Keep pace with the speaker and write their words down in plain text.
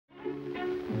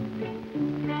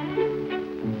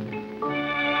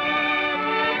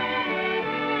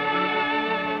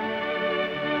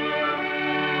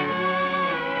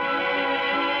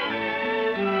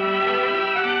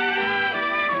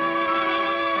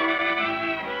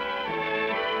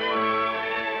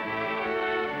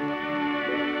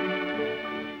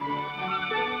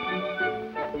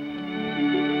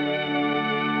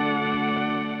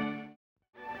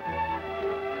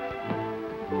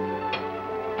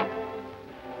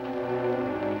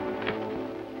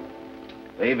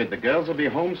David, the girls will be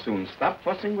home soon. Stop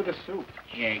fussing with the soup.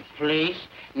 Jake, please.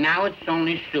 Now it's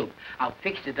only soup. I'll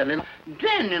fix it a little.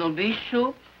 Then it'll be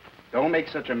soup. Don't make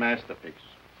such a masterpiece.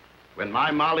 When my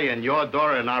Molly and your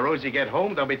Dora and our Rosie get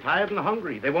home, they'll be tired and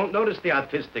hungry. They won't notice the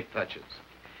artistic touches.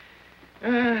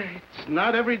 It's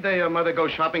not every day a mother goes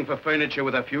shopping for furniture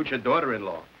with her future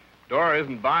daughter-in-law. Dora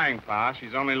isn't buying, Pa.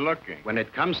 She's only looking. When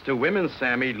it comes to women,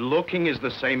 Sammy, looking is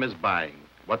the same as buying.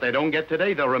 What they don't get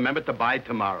today, they'll remember to buy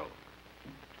tomorrow.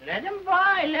 Let them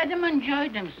buy. Let them enjoy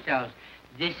themselves.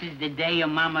 This is the day your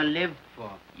mama lived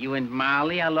for. You and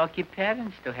Molly are lucky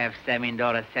parents to have Sammy and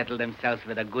Dora settle themselves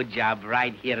with a good job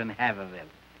right here in Haverville.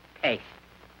 Taste.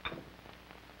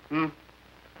 A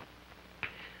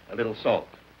little salt.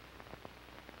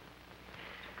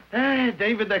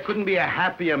 David, there couldn't be a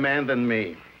happier man than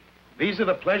me. These are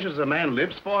the pleasures a man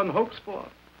lives for and hopes for.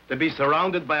 To be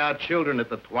surrounded by our children at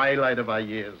the twilight of our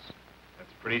years.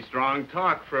 That's pretty strong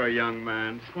talk for a young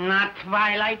man. It's not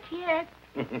twilight yet.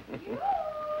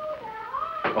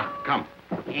 Oh, come.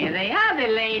 Here they are, the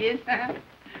ladies.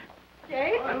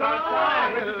 Jake? Hello.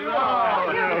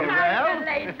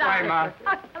 Hi, Ma.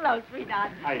 Hello,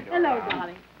 sweetheart. How you doing? Hello,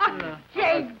 darling.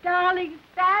 Jake, darling,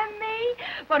 Sammy.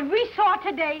 What we saw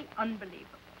today, unbelievable.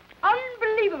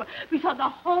 Unbelievable. We saw the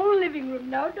whole living room.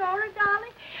 No, Dora,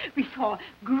 darling? We saw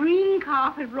green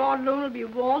carpet, broad lawn will be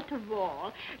wall to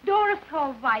wall. Dora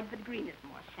saw white, but green is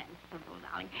more sensible,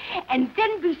 darling. And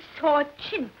then we saw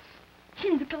chintz.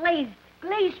 Chintz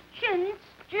glazed chintz.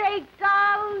 Jake,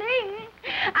 darling.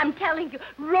 I'm telling you,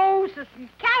 roses and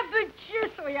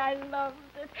cabbages. Oh, yeah, I loved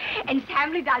it. And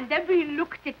Sammy, darling, then we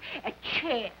looked at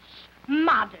chairs.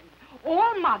 Modern.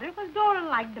 All modern, because Dora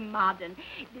liked the modern.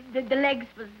 The legs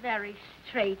was very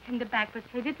straight, and the back was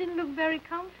straight. It didn't look very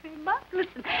comfy, but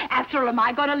listen, after all, am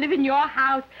I going to live in your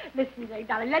house? Listen, Jake,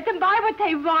 darling, let them buy what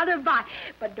they want to buy.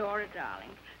 But Dora,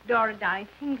 darling,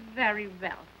 think very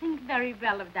well. Think very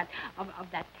well of that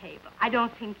table. I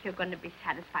don't think you're going to be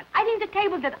satisfied. I think the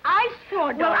table that I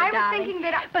saw, Dora, well, I was darling, thinking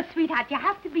that But, sweetheart, you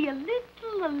have to be a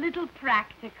little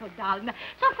practical, darling.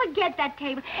 So forget that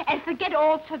table, and forget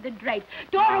also the drapes.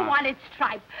 Dora wanted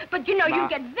stripes, but, you know, you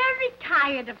get very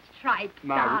tired of stripes,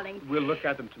 darling. We'll look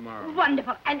at them tomorrow.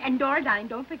 Wonderful. And Dora, darling,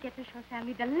 don't forget to show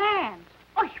Sammy the lamps.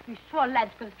 Oh, we saw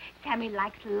lamps because Sammy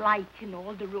likes light in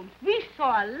all the rooms. We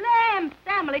saw a lamp,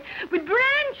 Sammy, with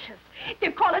branches.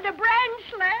 They call it a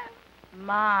branch lamp.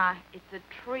 Ma, it's a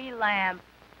tree lamp.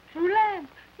 True lamp.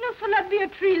 No, so not be a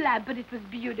tree lamp, but it was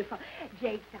beautiful.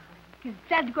 Jake, darling, is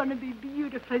that going to be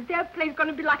beautiful? Is their place going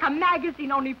to be like a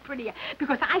magazine, only prettier?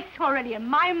 Because I saw already in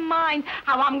my mind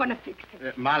how I'm going to fix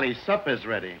it. Molly, supper's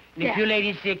ready. If you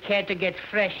ladies care to get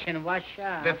fresh and wash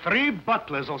up. The 3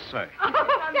 butlers will serve. Oh,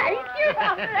 thank you.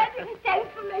 I'm ready. Thanks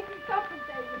for making supper,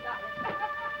 David, darling.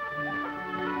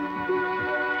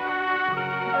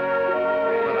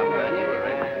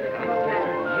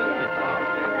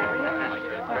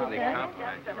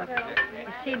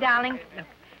 You see, darling? Look.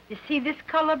 You see this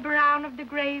color brown of the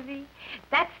gravy?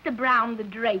 That's the brown the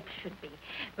drape should be.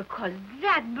 Because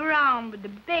that brown with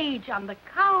the beige on the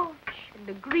couch and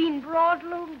the green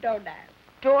broadloom, don't ask.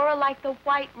 Dora liked the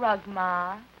white rug,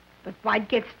 Ma. But white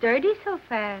gets dirty so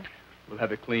fast. We'll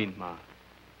have it cleaned, Ma.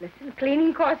 Listen,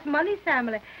 cleaning costs money,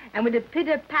 Sammy. And with the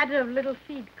pitter-patter of little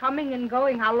feet coming and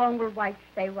going, how long will white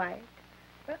stay white?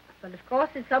 But of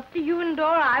course, it's up to you and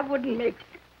Dora. I wouldn't mix.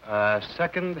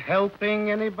 Second helping,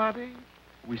 anybody?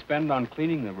 We spend on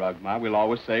cleaning the rug, Ma. We'll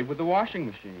always save with the washing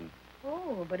machine.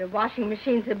 Oh, but a washing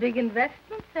machine's a big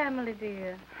investment, Sammy,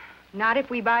 dear. Not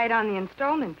if we buy it on the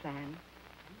installment plan.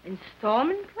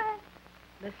 Installment plan?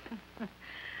 Listen,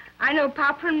 I know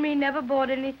Papa and me never bought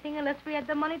anything unless we had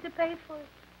the money to pay for it.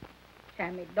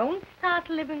 Sammy, don't start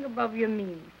living above your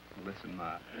means. Listen,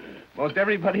 Ma, most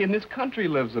everybody in this country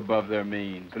lives above their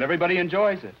means, and everybody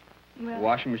enjoys it. Well, The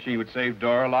washing machine would save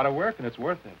Dora a lot of work, and it's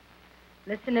worth it.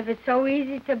 listen, if it's so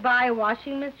easy to buy a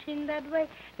washing machine that way,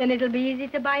 then it'll be easy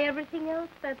to buy everything else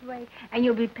that way. And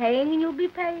you'll be paying and you'll be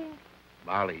paying.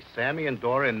 Molly, Sammy and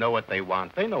Dora know what they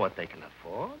want. They know what they can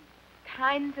afford.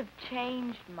 Times have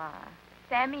changed, Ma.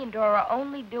 Sammy and Dora are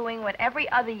only doing what every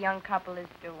other young couple is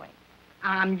doing.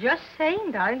 I'm just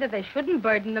saying, darling, that they shouldn't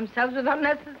burden themselves with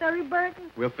unnecessary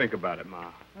burdens. We'll think about it,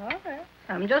 Ma. All right.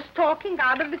 I'm just talking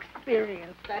out of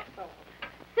experience, that's all.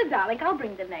 Sit, darling, I'll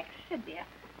bring the next. Sit, dear.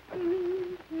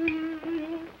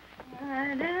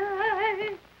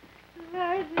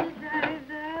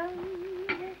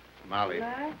 Molly,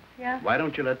 Yeah? why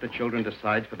don't you let the children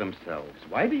decide for themselves?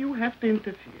 Why do you have to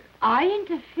interfere? I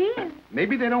interfere?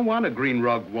 Maybe they don't want a green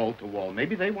rug wall to wall.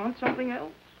 Maybe they want something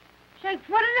else. Jake,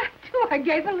 what did I do? I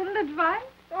gave a little advice.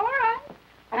 All right.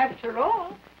 After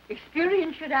all,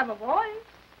 experience should have a voice.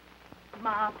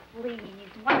 Ma, please,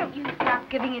 why don't you stop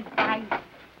giving advice?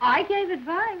 I gave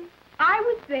advice. I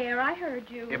was there. I heard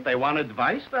you. If they want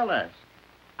advice, they'll ask.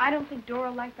 I don't think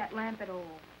Dora liked that lamp at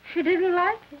all. She didn't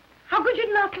like it. How could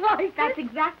you not like it? That's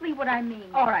exactly what I mean.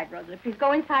 All right, Rosalie, please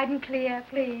go inside and clear,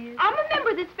 please. I'm a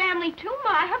member of this family, too, Ma.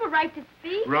 I have a right to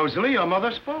speak. Rosalie, your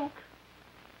mother spoke.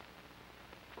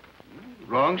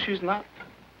 Wrong she's not.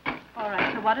 All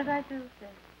right, so what did I do, then?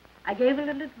 I gave a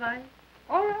little advice.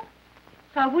 All right.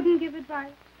 So I wouldn't give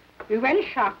advice. We went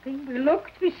shopping, we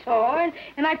looked, we saw,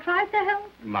 and I tried to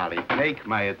help. Molly, take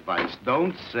my advice.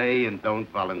 Don't say and don't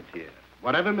volunteer.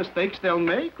 Whatever mistakes they'll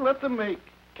make, let them make.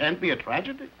 Can't be a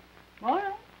tragedy. All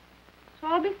right. So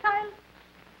I'll be silent.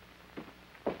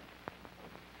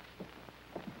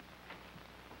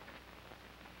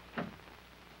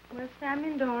 Where's Sammy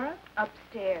and Dora?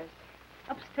 Upstairs.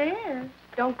 Upstairs.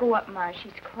 Don't go up, Ma.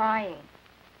 She's crying.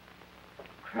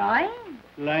 Crying?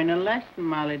 Learn a lesson,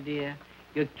 Molly, dear.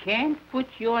 You can't put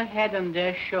your head on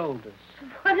their shoulders.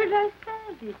 What did I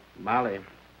say? Molly,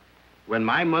 when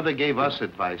my mother gave us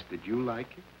advice, did you like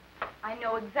it? I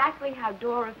know exactly how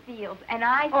Dora feels, and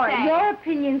I All right, say... your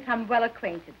opinions, I'm well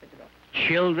acquainted with them.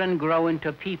 Children grow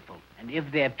into people, and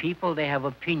if they're people, they have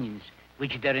opinions,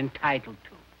 which they're entitled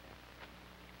to.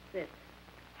 This.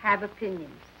 Have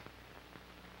opinions.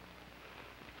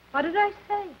 What did I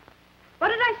say? What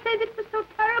did I say that was so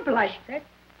terrible? I said...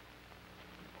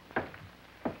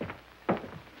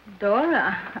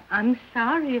 Dora, I'm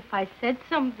sorry if I said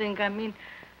something. I mean,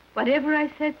 whatever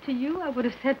I said to you, I would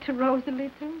have said to Rosalie,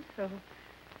 too, so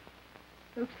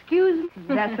excuse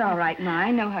me. That's all right, Ma. I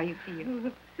know how you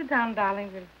feel. Sit down,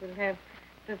 darling. We'll have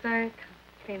dessert,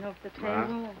 clean off the Ma?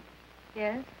 table.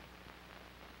 Yes?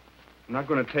 I'm not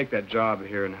going to take that job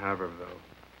here in Haverville.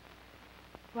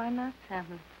 Why not,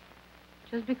 Sammy?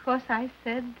 Just because I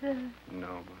said...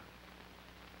 No, but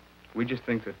we just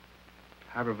think that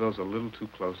Haverville's a little too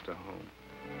close to home.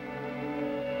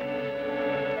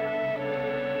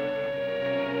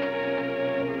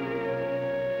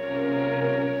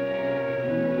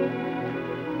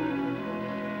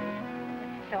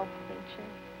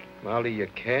 Self-interest. Molly, you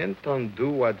can't undo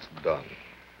what's done.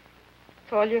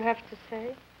 That's all you have to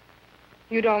say?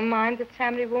 You don't mind that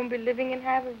Sammy won't be living in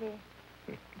Haverville?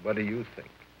 What do you think?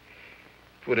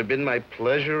 It would have been my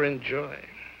pleasure and joy.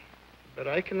 But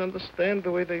I can understand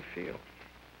the way they feel.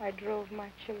 I drove my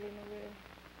children away.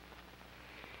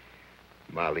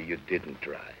 Molly, you didn't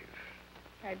drive.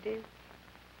 I did.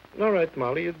 All right,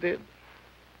 Molly, you did.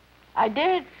 I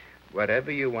did.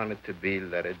 Whatever you want it to be,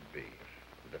 let it be.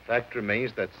 The fact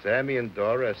remains that Sammy and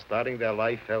Dora are starting their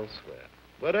life elsewhere,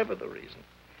 whatever the reason.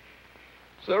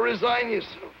 So resign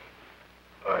yourself.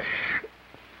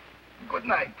 Good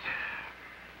night.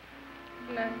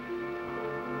 Good night.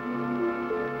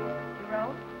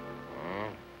 Jerome?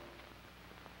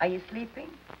 Are you sleeping?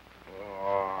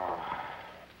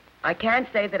 I can't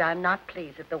say that I'm not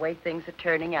pleased at the way things are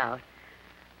turning out.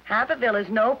 Haverville is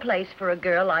no place for a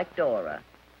girl like Dora.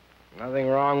 Nothing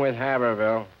wrong with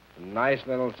Haverville. It's a nice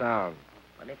little town.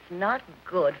 Well, it's not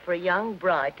good for a young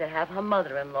bride to have her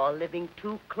mother-in-law living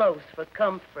too close for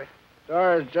comfort.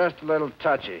 Dora's just a little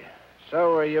touchy.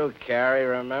 So were you, Carrie,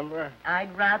 remember?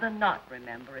 I'd rather not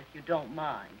remember, if you don't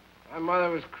mind. My mother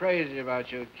was crazy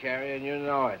about you, Carrie, and you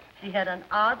know it. She had an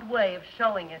odd way of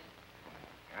showing it.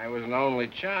 I was an only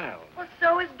child. Well,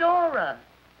 so is Dora.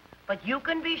 But you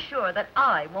can be sure that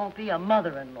I won't be a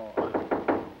mother-in-law.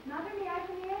 Mother, may I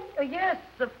come in? Oh, yes,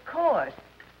 of course.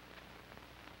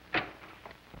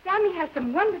 Sammy has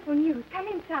some wonderful news. Come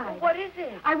inside. What is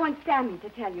it? I want Sammy to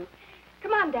tell you.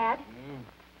 Come on, Dad.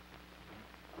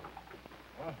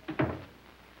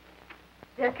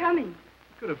 They're coming. You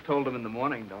could have told them in the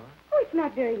morning, Dora. Oh, it's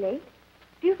not very late.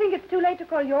 Do you think it's too late to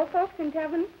call your folks and tell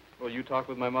them? Will you talk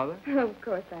with my mother? Of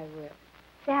course I will.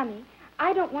 Sammy,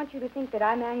 I don't want you to think that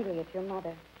I'm angry at your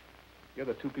mother. You're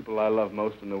the two people I love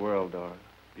most in the world, Dora.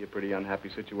 It'd be a pretty unhappy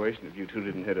situation if you two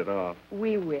didn't hit it off.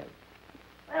 We will.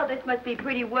 Well, this must be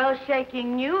pretty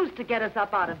well-shaking news to get us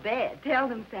up out of bed. Tell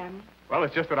them, Sammy. Well,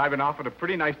 it's just that I've been offered a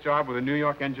pretty nice job with a New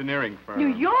York engineering firm.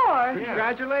 New York?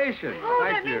 Congratulations. Oh,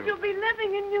 Thank that you. means you'll be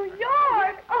living in New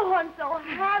York. Oh, I'm so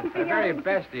happy. The very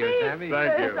best of you, Sammy.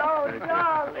 Thank you. Oh, Thank you.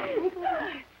 darling.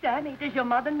 Sammy, does your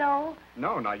mother know?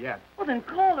 No, not yet. Well, then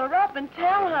call her up and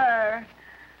tell her.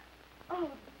 Oh,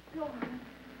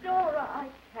 Dora, I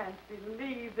can't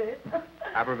believe it.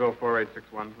 Haverville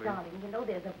 4861, please. Darling, you know,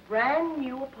 there's a brand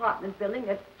new apartment building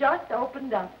that's just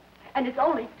opened up. And it's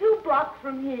only 2 blocks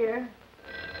from here.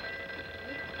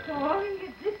 Calling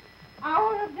at this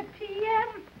hour of the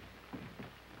p.m.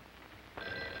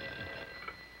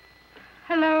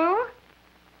 Hello?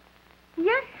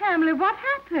 Yes, Hamlet, what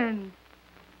happened?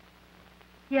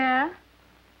 Yeah?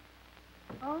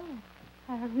 Oh,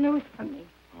 I have news for me.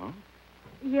 Huh?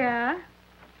 Yeah?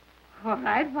 All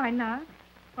right, why not?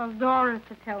 Well, Dora's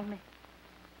to tell me.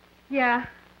 Yeah.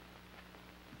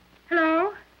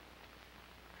 Hello?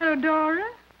 Hello, Dora?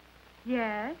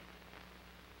 Yes?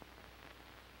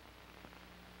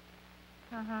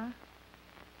 Uh-huh.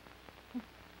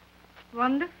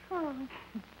 Wonderful.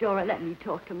 Dora, let me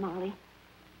talk to Molly.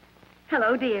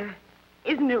 Hello, dear.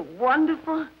 Isn't it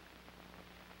wonderful?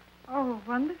 Oh,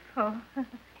 wonderful.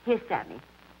 Here's Sammy.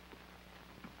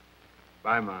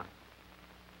 Bye, Ma.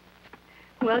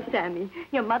 Well, Sammy,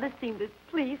 your mother seemed as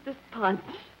pleased as punch.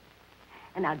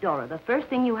 And now, Dora, the first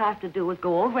thing you have to do is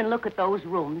go over and look at those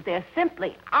rooms. They're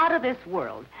simply out of this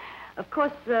world. Of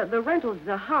course, the rentals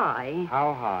are high.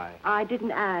 How high? I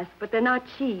didn't ask, but they're not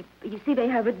cheap. You see, they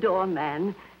have a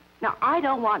doorman. Now, I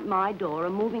don't want my Dora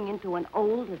moving into an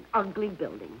old and ugly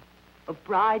building. A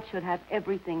bride should have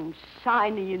everything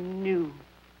shiny and new.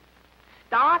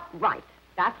 Start right.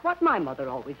 That's what my mother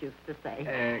always used to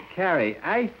say. Carrie,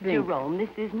 I think... Jerome, this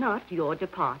is not your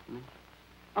department.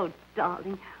 Oh,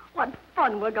 darling, what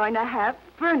fun we're going to have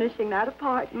furnishing that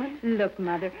apartment. Look,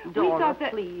 Mother, Dora, we thought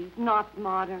that... please, not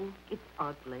modern. It's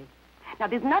ugly. Now,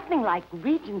 there's nothing like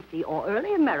Regency or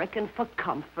early American for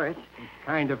comfort. It's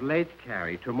kind of late,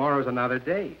 Carrie. Tomorrow's another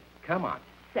day. Come on.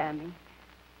 Sammy,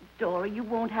 Dora, you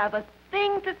won't have a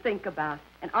thing to think about.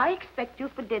 And I expect you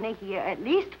for dinner here at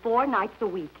least 4 nights a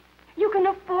week. You can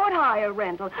afford higher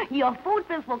rental. Your food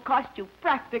bills will cost you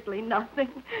practically nothing.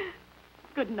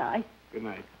 Good night. Good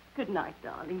night. Good night,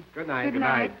 darling. Good night. Good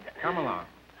night. Come along.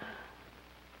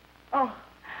 Oh,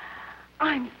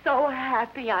 I'm so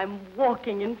happy I'm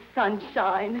walking in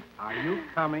sunshine. Are you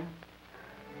coming?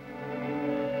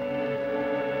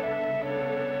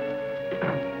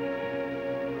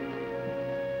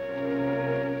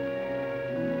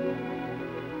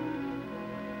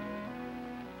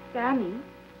 Sammy,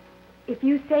 if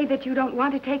you say that you don't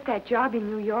want to take that job in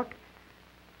New York,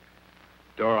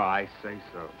 Dora, I say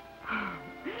so.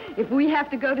 if we have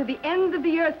to go to the end of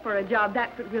the earth for a job,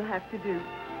 that's what we'll have to do.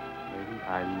 Lady,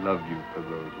 I love you for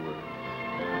those words.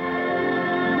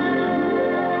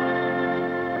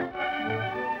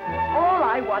 All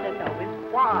I want to know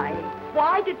is why.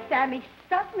 Why did Sammy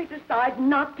suddenly decide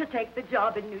not to take the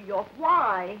job in New York?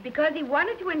 Why? Because he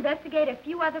wanted to investigate a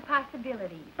few other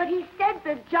possibilities. But he said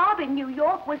the job in New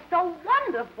York was so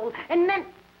wonderful and meant...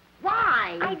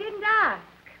 Why? I didn't ask.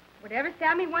 Whatever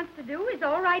Sammy wants to do is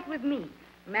all right with me.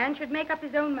 A man should make up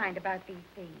his own mind about these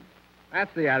things.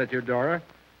 That's the attitude, Dora.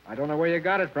 I don't know where you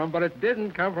got it from, but it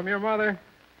didn't come from your mother.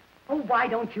 Oh, why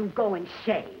don't you go and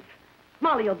shave?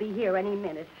 Molly will be here any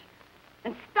minute.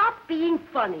 And stop being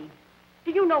funny.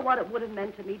 Do you know what it would have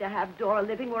meant to me to have Dora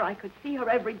living where I could see her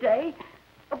every day?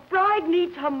 A bride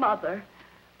needs her mother.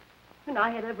 And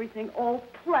I had everything all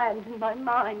planned in my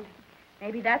mind.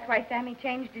 Maybe that's why Sammy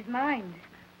changed his mind.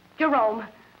 Jerome,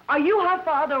 are you her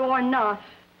father or not?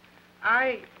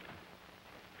 I'm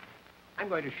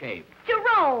going to shave.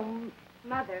 Jerome!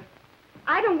 Mother,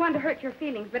 I don't want to hurt your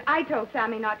feelings, but I told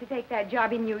Sammy not to take that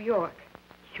job in New York.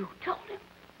 You told him?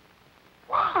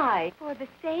 Why? For the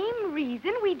same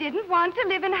reason we didn't want to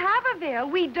live in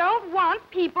Haverville. We don't want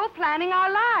people planning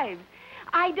our lives.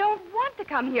 I don't want to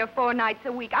come here 4 nights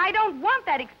a week. I don't want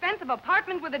that expensive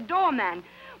apartment with a doorman.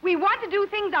 We want to do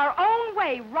things our own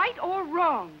way, right or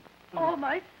wrong. All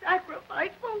my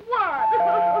sacrifice for what?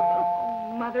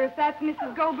 Oh, Mother, if that's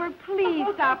Mrs. Goldberg, please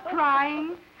stop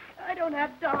crying. I don't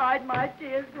have to hide my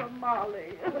tears from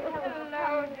Molly.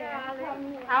 Hello,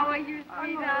 darling. How are you,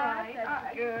 sweetheart?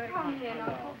 That's good. Come in,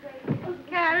 Uncle David.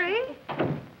 Carrie?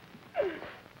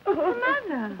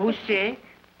 Mother. Who's sick?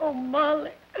 Oh,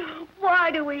 Molly, why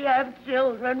do we have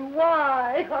children?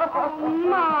 Why? Oh,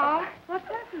 Ma. What's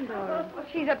happened, darling?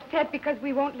 She's upset because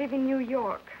we won't live in New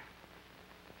York.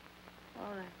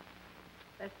 All right.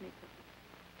 Let's meet them.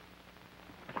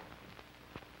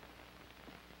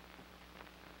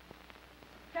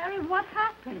 Carrie, what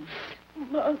happened?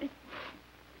 Molly,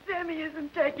 Sammy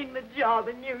isn't taking the job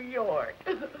in New York.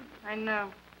 I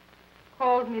know.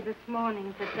 Called me this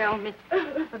morning to tell me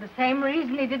for the same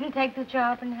reason he didn't take the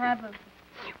job in Haverville.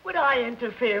 Would I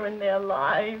interfere in their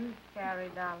lives? Carrie,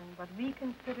 darling, what we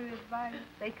consider advice,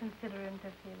 they consider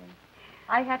interference.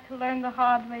 I had to learn the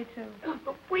hard way, too.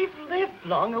 But we've lived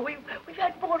longer. We've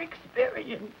had more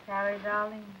experience. Carrie,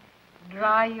 darling,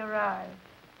 dry your eyes.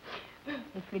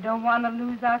 If we don't want to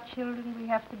lose our children, we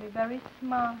have to be very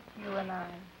smart, you and I.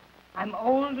 I'm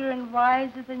older and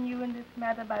wiser than you in this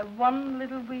matter by 1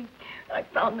 little week. I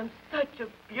found them such a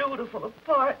beautiful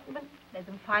apartment. Let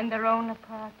them find their own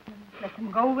apartment. Let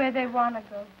them go where they want to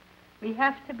go. We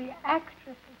have to be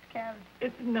actresses, Carrie?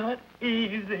 It's not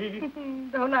easy.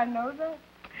 Don't I know that?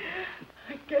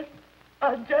 I guess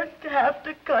I'll just have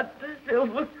to cut the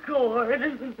silver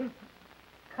cord.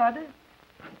 Cut it.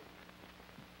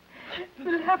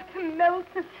 We'll have to melt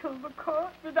the silver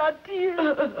cord with our tears.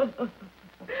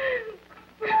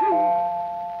 Ring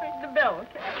the bell,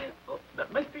 Carrie. Oh,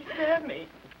 that must be Sammy.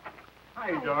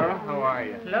 Hi, Dora. How are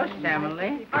you? Hello,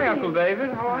 Sammy. Hi, Uncle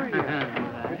David. How are you?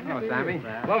 Hello, Sammy.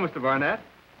 Hello, Mr. Barnett.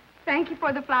 Thank you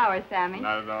for the flowers, Sammy.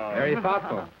 Not at all. Very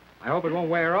thoughtful. I hope it won't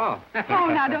wear off. Oh,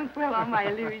 now don't spoil all my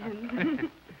illusions.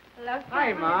 Hello,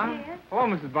 Hi, Ma. dear. Hello,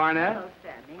 Mrs. Barnett. Hello,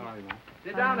 Sammy. How are you, Ma?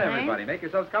 Sit down, everybody. Make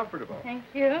yourselves comfortable. Thank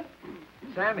you.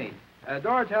 Sammy,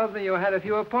 Dora tells me you had a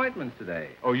few appointments today.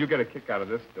 Oh, you get a kick out of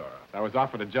this, Dora. I was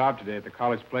offered a job today at the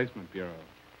College Placement Bureau.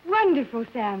 Wonderful,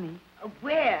 Sammy.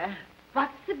 Where?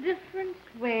 What's the difference?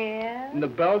 Where? In the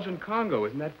Belgian Congo.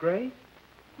 Isn't that great?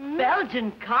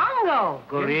 Belgian Congo.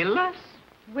 Gorillas?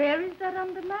 Where is that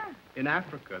on the map? In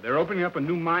Africa. They're opening up a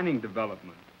new mining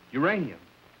development. Uranium.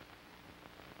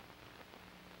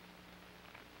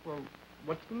 Well,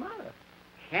 what's the matter?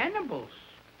 Cannibals.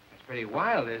 That's pretty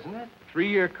wild, isn't it?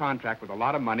 3-year contract with a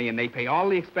lot of money, and they pay all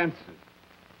the expenses.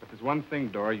 But there's one thing,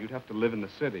 Dora. You'd have to live in the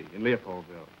city, in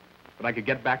Leopoldville. But I could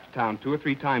get back to town 2 or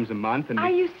 3 times a month, and... Are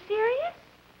you serious?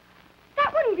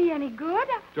 That wouldn't be any good.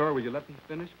 Dora, will you let me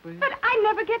finish, please? But I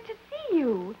never get to see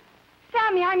you.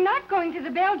 Sammy, I'm not going to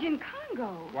the Belgian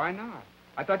Congo. Why not?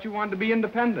 I thought you wanted to be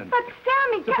independent. But,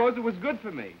 Sammy... Suppose it was good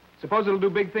for me. Suppose it'll do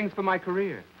big things for my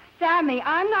career. Sammy,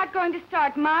 I'm not going to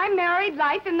start my married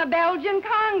life in the Belgian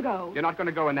Congo. You're not going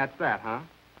to go, and that's that, huh?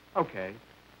 Okay.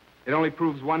 It only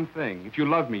proves one thing. If you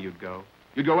love me, you'd go.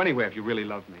 You'd go anywhere if you really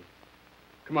loved me.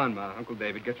 Come on, Ma. Uncle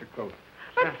David, get your coat.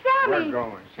 But, Sammy... We're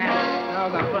going.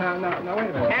 No, wait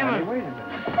a minute, Sammy. Wait a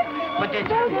minute. But it's...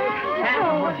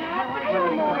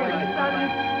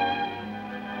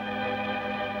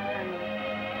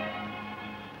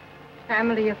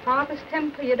 Family, your father's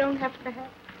temper you don't have to have.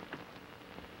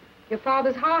 Your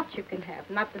father's heart you can have,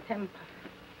 not the temper.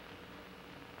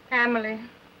 Family.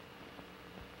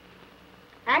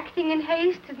 Acting in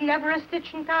haste is never a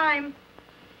stitch in time.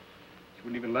 She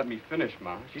wouldn't even let me finish,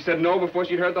 Ma. She said no before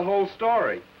she'd heard the whole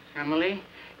story. Family,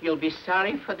 you'll be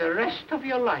sorry for the rest of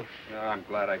your life. Oh, I'm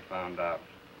glad I found out.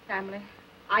 Family,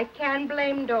 I can't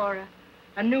blame Dora.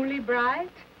 A newly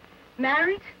bride,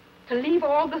 married, to leave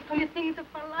all the familiar things of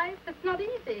her life, that's not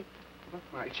easy. Look,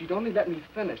 Ma, if she'd only let me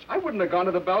finish. I wouldn't have gone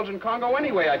to the Belgian Congo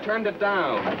anyway. I turned it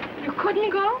down. You couldn't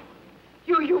go?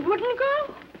 You wouldn't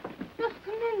go? Just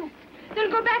a minute. Then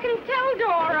go back and tell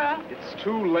Dora. It's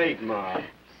too late, Ma.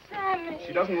 Sammy.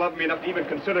 She doesn't love me enough to even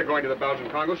consider going to the Belgian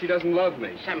Congo. She doesn't love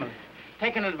me. Sammy,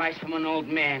 take an advice from an old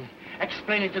man.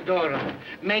 Explain it to Dora.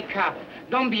 Make up.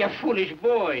 Don't be a foolish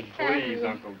boy. Please,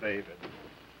 Uncle David.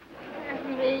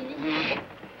 Sammy.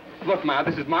 Look, Ma,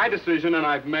 this is my decision, and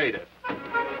I've made it.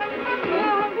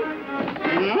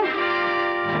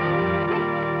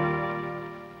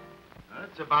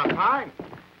 It's about time.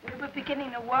 We were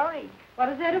beginning to worry. What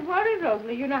is there to worry,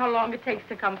 Rosalie? You know how long it takes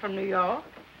to come from New York.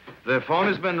 The phone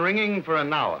has been ringing for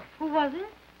an hour. Who was it?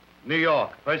 New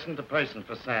York, person to person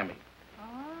for Sammy.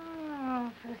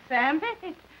 Oh, for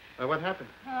Sammy? What happened?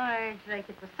 I think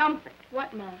it was something.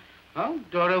 What, Ma? Oh,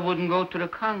 Dora wouldn't go to the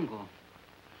Congo.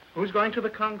 Who's going to the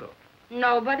Congo?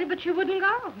 Nobody, but you wouldn't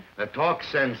go. Talk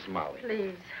sense, Molly.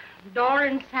 Please. Dora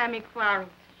and Sammy quarreled.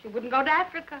 She wouldn't go to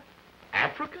Africa.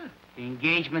 Africa? The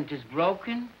engagement is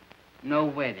broken. No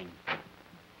wedding.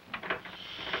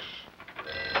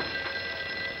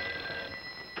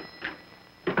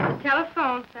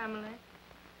 Telephone, Sammy.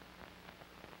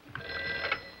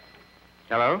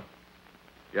 Hello?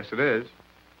 Yes, it is.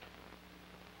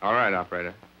 All right,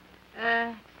 operator.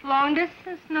 It's long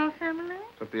distance, no, Sammy?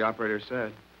 That's what the operator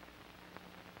said.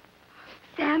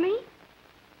 Sammy?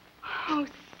 Oh,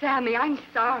 Sammy, I'm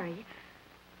sorry.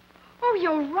 Oh,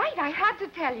 you're right. I had to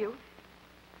tell you.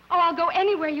 Oh, I'll go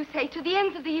anywhere you say, to the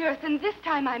ends of the earth, and this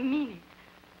time I mean it.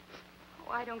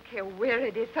 Oh, I don't care where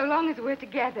it is, so long as we're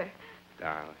together.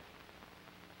 Darling,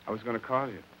 I was going to call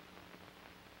you.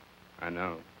 I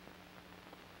know.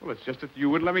 Well, it's just that you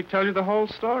wouldn't let me tell you the whole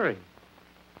story.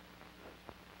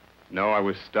 No, I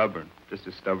was stubborn, just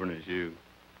as stubborn as you.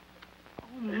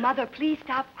 Oh, Mother, please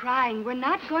stop crying. We're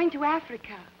not going to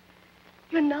Africa.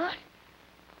 You're not?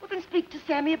 Well, then speak to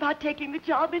Sammy about taking the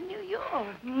job in New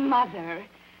York. Mother.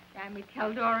 Sammy,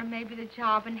 tell Dora maybe the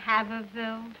job in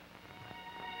Haverville.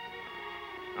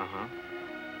 Uh-huh.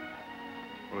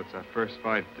 Well, it's our first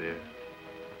fight, dear.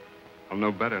 I'll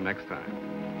know better next time.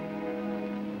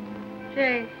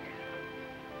 Jake.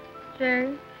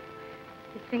 Jake.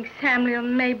 You think Sammy will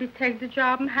maybe take the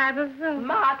job in Haverville?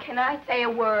 Ma, can I say a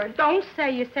word? Don't say.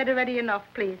 You said already enough,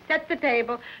 please. Set the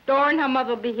table. Dora and her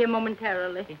mother will be here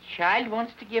momentarily. The child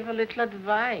wants to give a little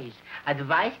advice.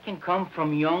 Advice can come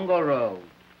from young or old.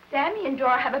 Sammy and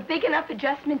Dora have a big enough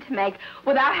adjustment to make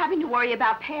without having to worry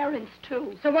about parents,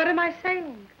 too. So what am I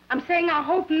saying? I'm saying I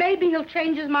hope maybe he'll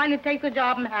change his mind and take the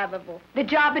job in Haverville. The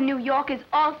job in New York is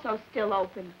also still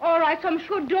open. All right, so I'm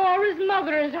sure Dora's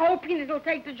mother is hoping that he'll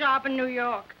take the job in New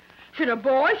York. Should a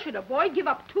boy give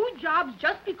up 2 jobs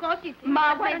just because he thinks...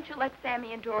 Ma, why don't you let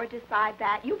Sammy and Dora decide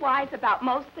that? You're wise about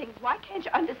most things. Why can't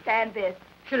you understand this?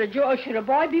 Should a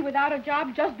boy be without a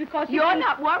job just because he... You're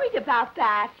not worried about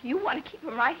that. You want to keep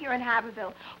him right here in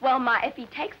Haverville. Well, Ma, if he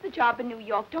takes the job in New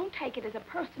York, don't take it as a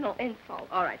personal insult.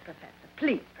 All right, Professor.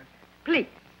 Please, Professor. Please.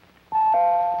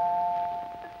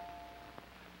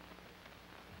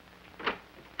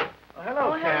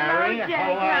 Hello, Carrie. Jake. How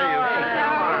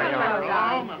are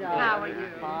you? How are you?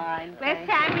 Fine. Where's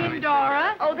Sammy and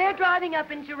Dora? Oh, they're driving up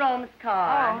in Jerome's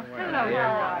car. Oh, hello.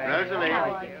 Rosalie.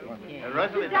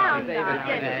 Rosalie. Sit down, David.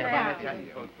 Yes, sit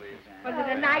down. Was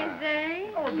it a nice day?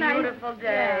 Oh, beautiful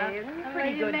day.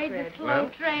 Pretty good made the slow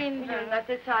train. At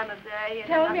this time of day.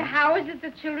 Tell me, how is it the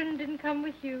children didn't come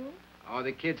with you? Oh,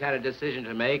 the kids had a decision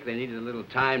to make. They needed a little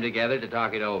time together to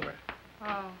talk it over.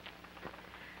 Oh.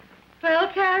 Well,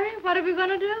 Carrie, what are we going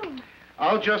to do?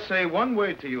 I'll just say one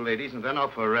word to you, ladies, and then I'll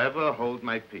forever hold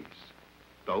my peace.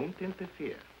 Don't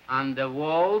interfere. On the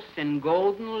walls in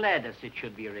golden letters it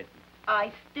should be written.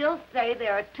 I still say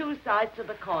there are 2 sides to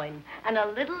the coin, and a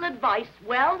little advice,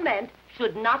 well meant,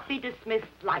 should not be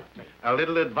dismissed lightly. A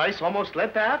little advice almost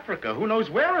led to Africa. Who knows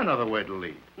where another word will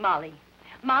lead? Molly,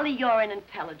 you're an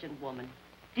intelligent woman.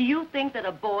 Do you think that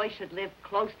a boy should live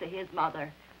close to his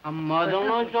mother? A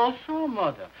mother-in-law is also a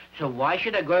mother. So why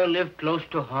should a girl live close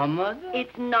to her mother?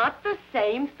 It's not the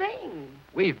same thing.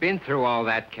 We've been through all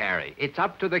that, Carrie. It's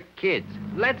up to the kids.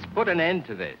 Let's put an end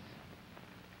to this.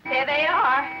 There they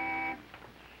are.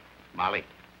 Molly,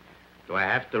 do I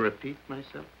have to repeat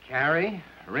myself? Carrie,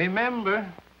 remember.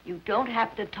 You don't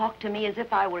have to talk to me as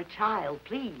if I were a child,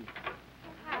 please.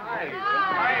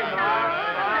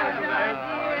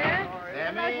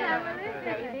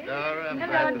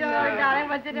 Hello, Dora, darling.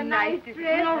 Was it a nice trip?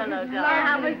 Hello, darling.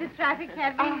 How was the traffic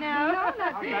heavy now? No,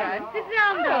 not bad. Sit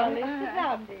down, darling. Sit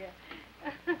down, dear.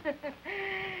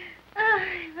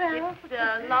 Well, It's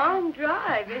a long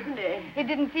drive, isn't it? It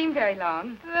didn't seem very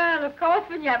long. well, of course,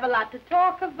 when you have a lot to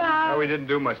talk about. No, we didn't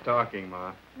do much talking,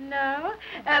 Ma. No?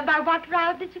 By what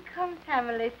route did you come,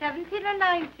 family? 17 or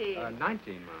 19?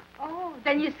 19, Ma. Oh,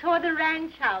 then you saw the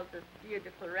ranch houses.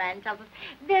 Beautiful ranch houses.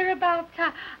 They're about,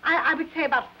 I would say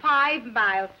about 5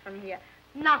 miles from here.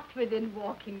 Not within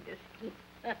walking distance.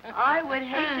 I would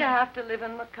hate to have to live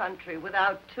in the country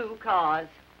without 2 cars.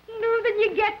 No, then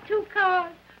you get 2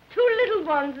 cars. 2 little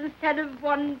ones instead of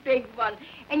 1 big one.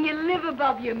 And you live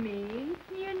above your means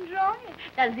and you enjoy it.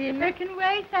 That's the American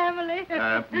way, family.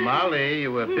 Molly,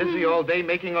 you were busy all day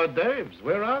making hors d'oeuvres.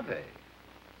 Where are they?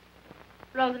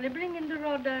 Rosalie, bring in the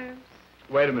hors d'oeuvres.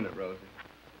 Wait a minute, Rosie.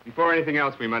 Before anything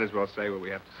else, we might as well say what we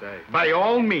have to say. By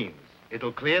all means.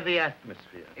 It'll clear the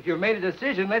atmosphere. If you've made a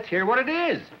decision, let's hear what it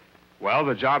is. Well,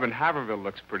 the job in Haverville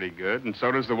looks pretty good, and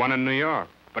so does the one in New York.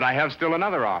 But I have still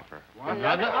another offer.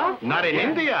 Another offer? Not in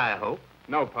India, I hope.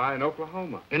 No, Pa, in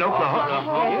Oklahoma. In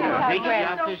Oklahoma. Which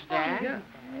job is that? Yeah.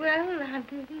 Well,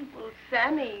 Well,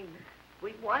 Sammy,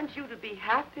 we want you to be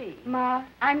happy. Ma,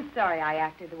 I'm sorry I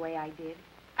acted the way I did.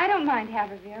 I don't mind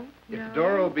Haverville. If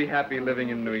Dora will be happy living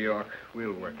in New York,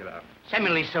 we'll work it out.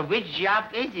 Samuel, so which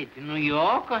job is it? New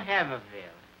York or Haverville?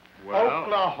 Well,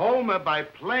 Oklahoma by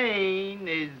plane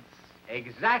is...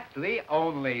 Exactly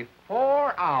only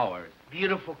 4 hours.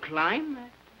 Beautiful climate.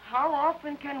 How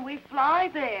often can we fly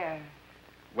there?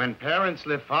 When parents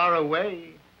live far away,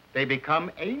 they become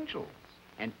angels.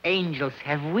 And angels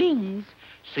have wings,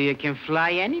 so you can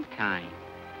fly anytime.